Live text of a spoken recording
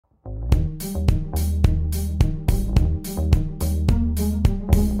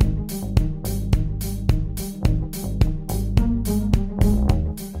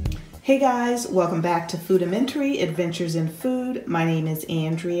Hey guys, welcome back to Foodimentary Adventures in Food. My name is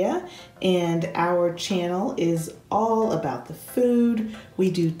Andrea and our channel is all about the food.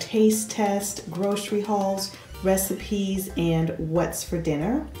 We do taste tests, grocery hauls, recipes, and what's for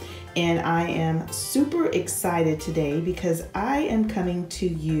dinner. And I am super excited today because I am coming to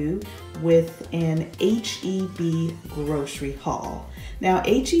you with an H-E-B grocery haul. Now,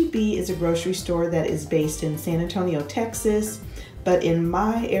 H-E-B is a grocery store that is based in San Antonio, Texas. But in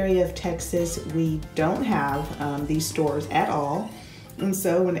my area of Texas, we don't have these stores at all. And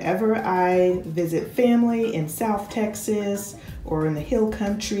so whenever I visit family in South Texas or in the Hill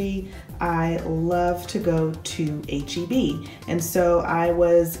Country, I love to go to H-E-B. And so I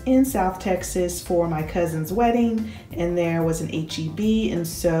was in South Texas for my cousin's wedding, and there was an H-E-B, and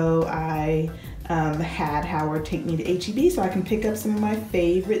so I had Howard take me to H-E-B so I can pick up some of my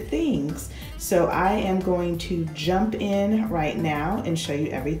favorite things. So I am going to jump in right now and show you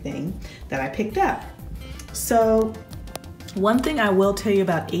everything that I picked up. So one thing I will tell you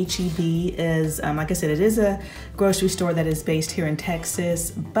about H-E-B is, like I said, it is a grocery store that is based here in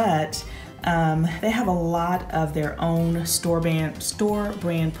Texas, but they have a lot of their own store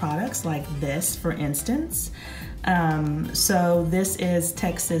brand products, like this, for instance. So this is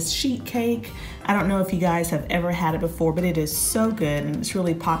Texas sheet cake. I don't know if you guys have ever had it before, but it is so good and it's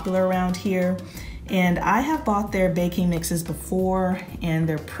really popular around here. And I have bought their baking mixes before and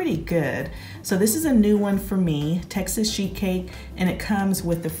they're pretty good. So this is a new one for me, Texas sheet cake, and it comes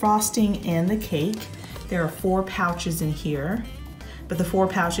with the frosting and the cake. There are 4 pouches in here, but the 4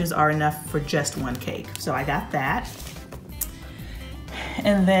 pouches are enough for just one cake. So I got that.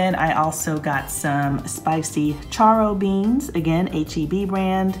 And then I also got some spicy charro beans, again, H-E-B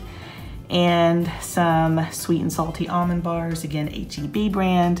brand, and some sweet and salty almond bars, again, H-E-B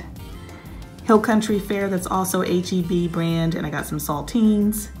brand. Hill Country Fare, that's also H-E-B brand, and I got some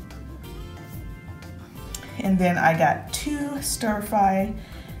saltines. And then I got 2 stir-fry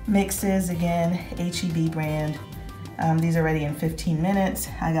mixes, again, H-E-B brand. These are ready in 15 minutes.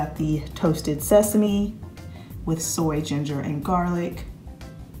 I got the toasted sesame with soy, ginger, and garlic.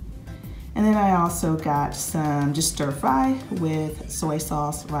 And then I also got some just stir fry with soy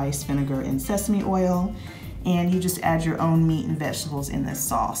sauce, rice, vinegar, and sesame oil. And you just add your own meat and vegetables in this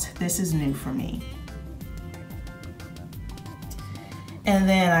sauce. This is new for me. And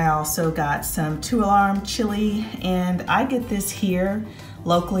then I also got some 2 Alarm chili, and I get this here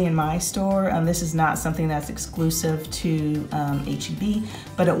locally in my store. This is not something that's exclusive to H-E-B,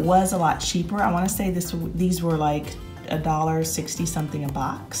 but it was a lot cheaper. I wanna say these were like $1.60 something a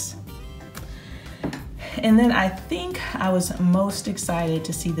box. And then I think I was most excited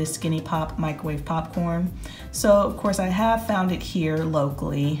to see this Skinny Pop microwave popcorn. So of course I have found it here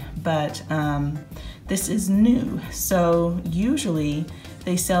locally, but this is new. So usually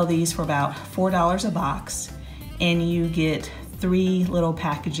they sell these for about $4 a box, and you get 3 little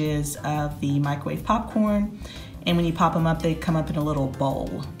packages of the microwave popcorn. And when you pop them up, they come up in a little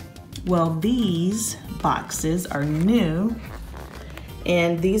bowl. Well, these boxes are new.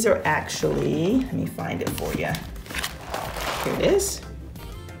 And these are actually, let me find it for you. Here it is.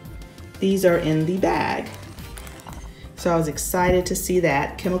 These are in the bag. So I was excited to see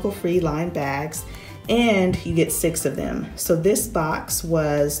that, chemical-free lined bags, and you get 6 of them. So this box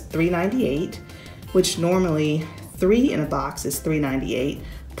was $3.98, which normally 3 in a box is $3.98,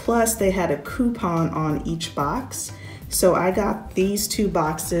 plus they had a coupon on each box. So I got these 2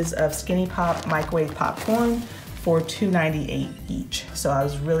 boxes of Skinny Pop microwave popcorn for $2.98 each. So I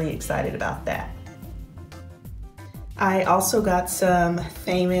was really excited about that. I also got some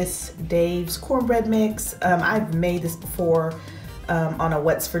Famous Dave's cornbread mix. I've made this before on a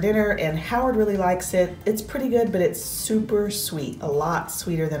What's for Dinner, and Howard really likes it. It's pretty good, but it's super sweet, a lot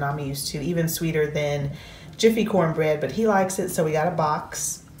sweeter than I'm used to, even sweeter than Jiffy cornbread, but he likes it, so we got a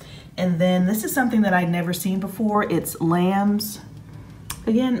box. And then this is something that I'd never seen before. It's Lamb's,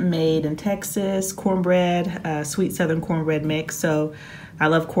 again, made in Texas, cornbread, sweet southern cornbread mix. So I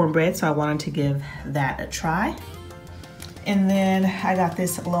love cornbread, so I wanted to give that a try. And then I got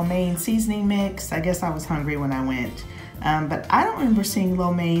this lo mein seasoning mix. I guess I was hungry when I went. But I don't remember seeing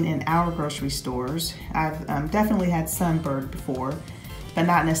lo mein in our grocery stores. I've definitely had Sunbird before, but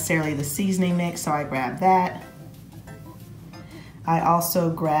not necessarily the seasoning mix, so I grabbed that. I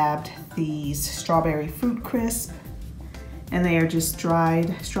also grabbed these strawberry fruit crisp, and they are just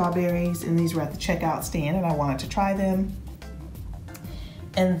dried strawberries, and these were at the checkout stand, and I wanted to try them.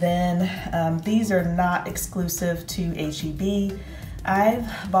 And then these are not exclusive to H-E-B.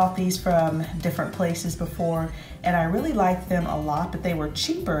 I've bought these from different places before, and I really liked them a lot, but they were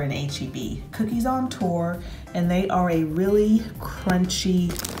cheaper in H-E-B. Cookies on Tour, and they are a really crunchy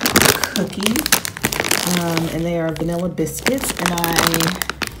cookie, and they are vanilla biscuits, and I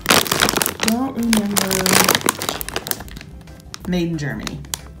don't remember, made in Germany.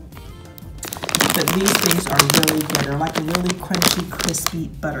 But these things are really good. They're like a really crunchy, crispy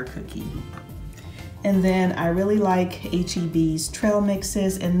butter cookie. And then I really like H-E-B's trail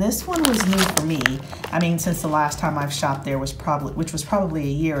mixes, and this one was new for me. I mean, since the last time I've shopped there which was probably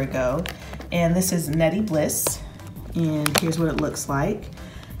a year ago. And this is Nutty Bliss, and here's what it looks like.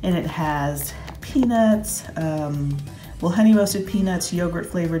 And it has peanuts, honey roasted peanuts, yogurt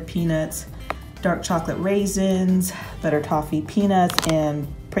flavored peanuts, dark chocolate raisins, butter toffee peanuts, and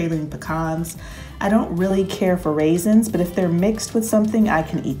praline pecans. I don't really care for raisins, but if they're mixed with something, I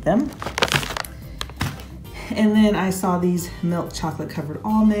can eat them. And then I saw these milk chocolate covered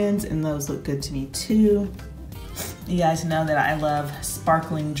almonds, and those look good to me too. You guys know that I love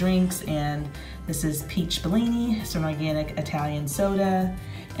sparkling drinks, and this is Peach Bellini. It's an organic Italian soda.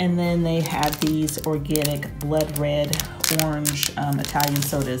 And then they have these organic blood red orange Italian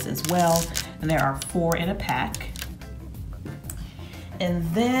sodas as well. And there are 4 in a pack. And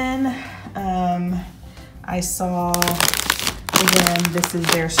then I saw, again, this is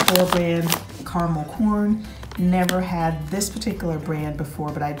their store brand caramel corn. Never had this particular brand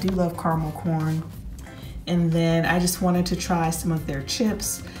before, but I do love caramel corn. And then I just wanted to try some of their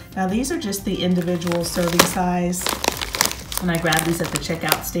chips. Now these are just the individual serving size, and I grabbed these at the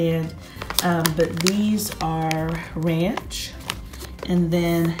checkout stand. But these are ranch and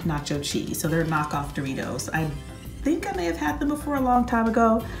then nacho cheese. So they're knockoff Doritos. I think I may have had them before a long time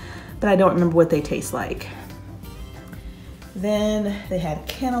ago, but I don't remember what they taste like. Then they had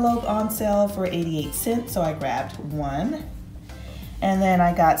cantaloupe on sale for 88 cents, so I grabbed 1. And then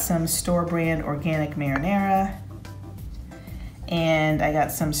I got some store brand organic marinara. And I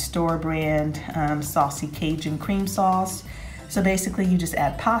got some store brand saucy Cajun cream sauce. So basically you just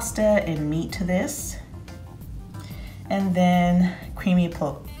add pasta and meat to this. And then creamy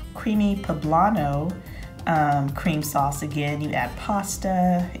poblano cream sauce. Again, you add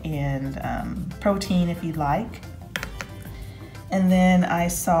pasta and protein if you'd like. And then I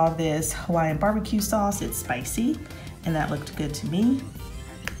saw this Hawaiian barbecue sauce. It's spicy, and that looked good to me.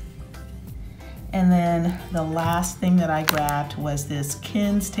 And then the last thing that I grabbed was this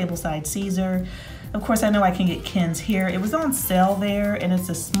Ken's Tableside Caesar. Of course, I know I can get Ken's here. It was on sale there, and it's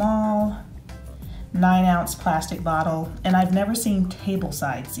a small 9-ounce plastic bottle, and I've never seen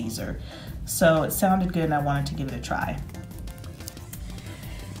Tableside Caesar. So it sounded good, and I wanted to give it a try.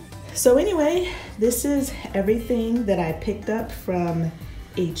 So anyway, this is everything that I picked up from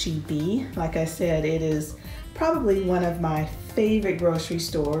H-E-B. Like I said, it is probably one of my favorite grocery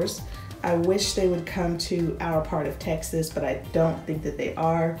stores. I wish they would come to our part of Texas, but I don't think that they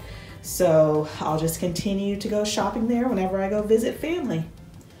are. So I'll just continue to go shopping there whenever I go visit family.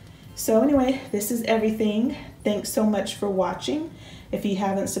 So anyway, this is everything. Thanks so much for watching. If you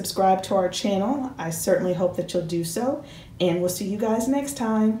haven't subscribed to our channel, I certainly hope that you'll do so, and we'll see you guys next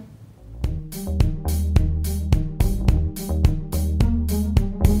time.